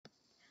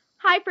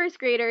Hi, first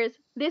graders.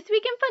 This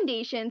week in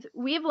Foundations,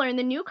 we've learned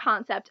the new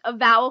concept of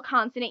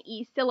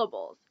vowel-consonant-E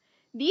syllables.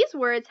 These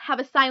words have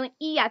a silent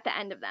E at the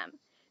end of them.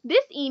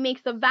 This E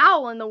makes the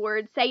vowel in the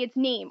word say its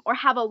name or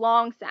have a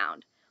long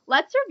sound.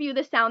 Let's review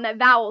the sound that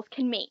vowels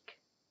can make.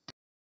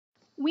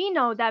 We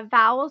know that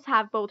vowels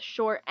have both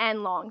short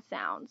and long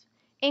sounds.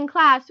 In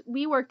class,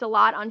 we worked a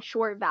lot on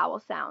short vowel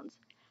sounds.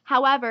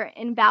 However,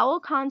 in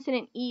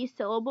vowel-consonant-E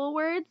syllable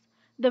words,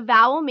 the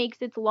vowel makes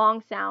its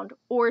long sound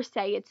or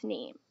say its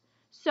name.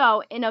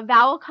 So, in a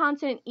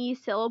vowel-consonant-E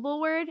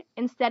syllable word,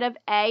 instead of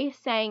A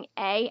saying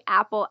A,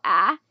 apple,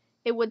 A,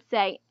 it would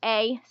say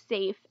A,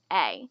 safe,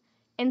 A.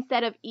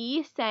 Instead of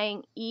E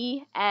saying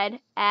E, ed,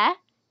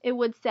 it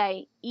would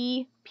say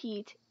E,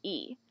 peat,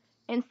 E.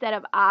 Instead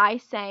of I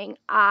saying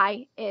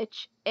I,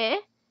 itch,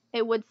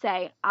 it would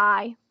say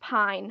I,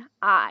 pine,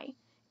 I.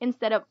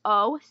 Instead of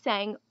O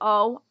saying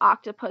O,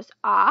 octopus,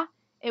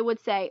 it would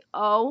say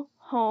O,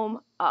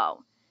 home, O.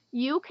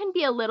 U can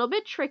be a little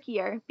bit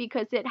trickier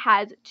because it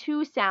has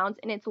two sounds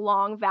in its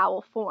long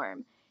vowel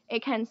form.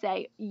 It can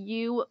say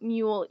U,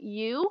 mule,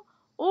 U,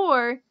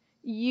 or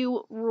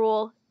U,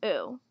 rule,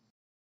 U.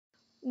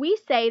 We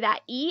say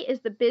that E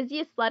is the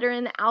busiest letter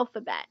in the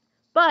alphabet,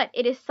 but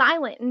it is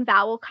silent in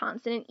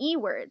vowel-consonant-E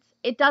words.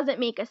 It doesn't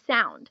make a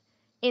sound.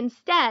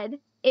 Instead,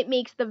 it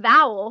makes the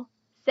vowel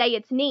say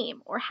its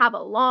name or have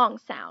a long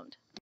sound.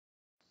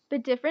 The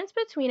difference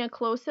between a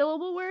closed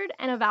syllable word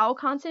and a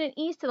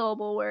vowel-consonant-E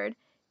syllable word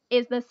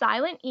is the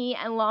silent E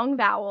and long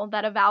vowel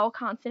that a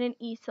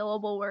vowel-consonant-E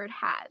syllable word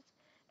has.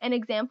 An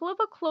example of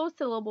a closed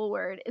syllable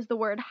word is the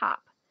word hop.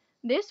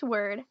 This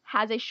word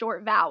has a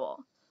short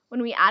vowel.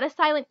 When we add a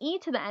silent E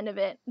to the end of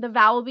it, the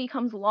vowel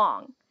becomes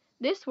long.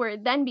 This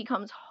word then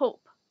becomes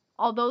hope.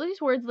 Although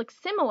these words look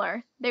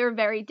similar, they are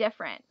very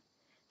different.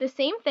 The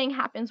same thing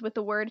happens with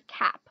the word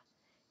cap.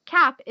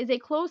 Cap is a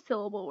closed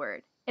syllable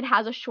word. It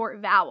has a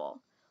short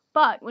vowel.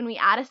 But when we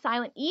add a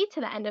silent E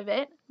to the end of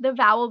it, the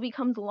vowel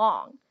becomes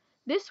long.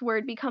 This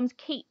word becomes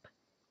cape.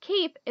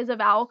 Cape is a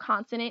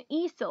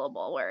vowel-consonant-E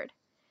syllable word.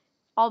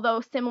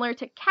 Although similar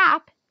to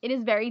cap, it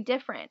is very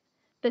different.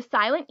 The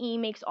silent E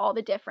makes all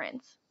the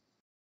difference.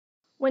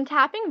 When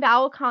tapping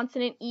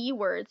vowel-consonant-E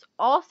words,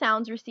 all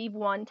sounds receive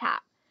one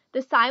tap.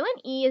 The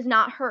silent E is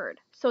not heard,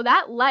 so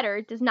that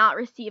letter does not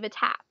receive a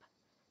tap.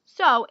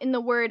 So in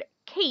the word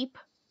cape,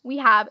 we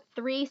have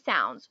three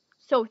sounds,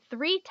 so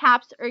 3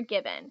 taps are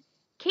given.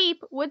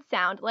 Cape would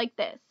sound like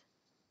this.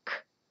 K,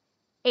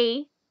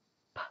 A, P,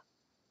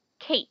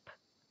 cape.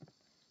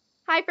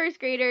 Hi first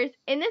graders,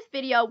 in this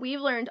video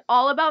we've learned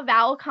all about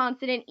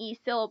vowel-consonant-E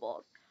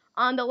syllables.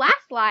 On the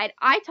last slide,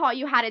 I taught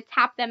you how to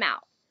tap them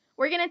out.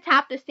 We're going to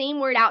tap the same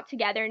word out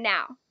together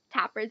now.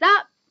 Tappers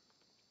up.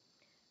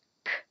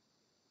 K,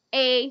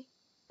 A,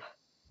 P,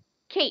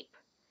 cape.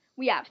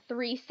 We have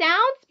 3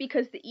 sounds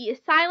because the E is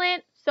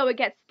silent, so it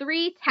gets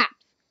 3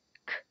 taps.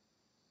 K,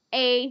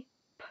 A,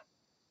 P,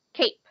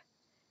 cape.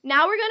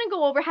 Now we're going to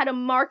go over how to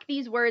mark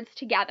these words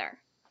together.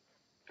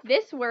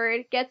 This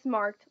word gets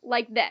marked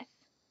like this.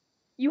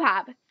 You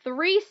have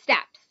 3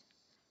 steps.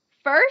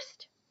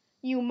 First,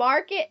 you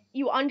mark it,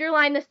 you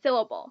underline the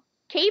syllable.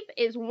 Cape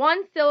is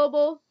 1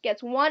 syllable,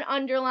 gets 1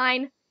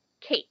 underline,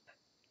 cape.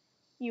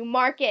 You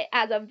mark it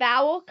as a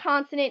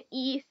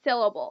vowel-consonant-E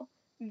syllable,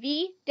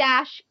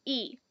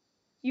 V-E.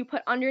 You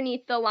put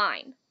underneath the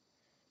line.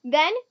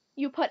 Then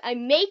you put a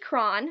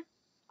macron,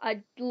 a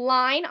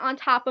line on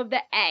top of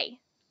the A.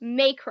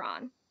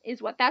 Macron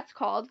is what that's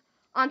called,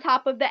 on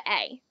top of the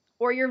A,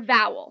 or your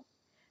vowel.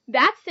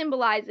 That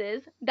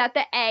symbolizes that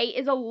the A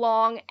is a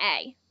long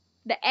A.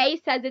 The A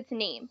says its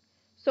name,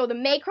 so the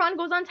macron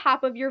goes on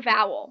top of your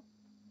vowel.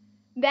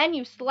 Then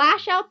you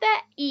slash out the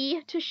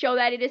E to show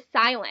that it is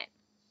silent.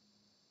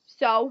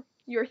 So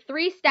your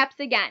 3 steps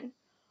again.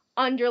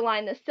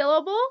 Underline the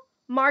syllable,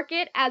 mark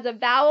it as a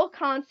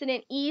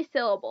vowel-consonant-E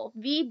syllable,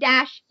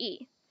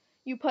 V-E.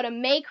 You put a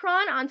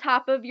macron on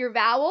top of your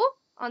vowel,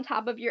 on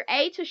top of your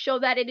A to show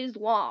that it is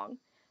long.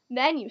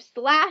 Then you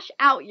slash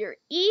out your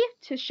E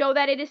to show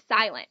that it is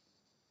silent.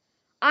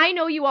 I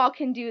know you all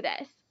can do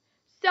this.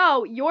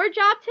 So your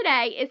job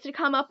today is to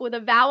come up with a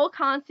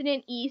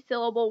vowel-consonant-E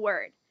syllable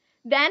word.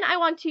 Then I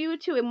want you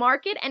to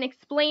mark it and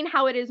explain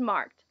how it is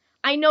marked.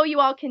 I know you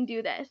all can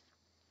do this.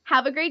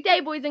 Have a great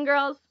day, boys and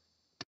girls.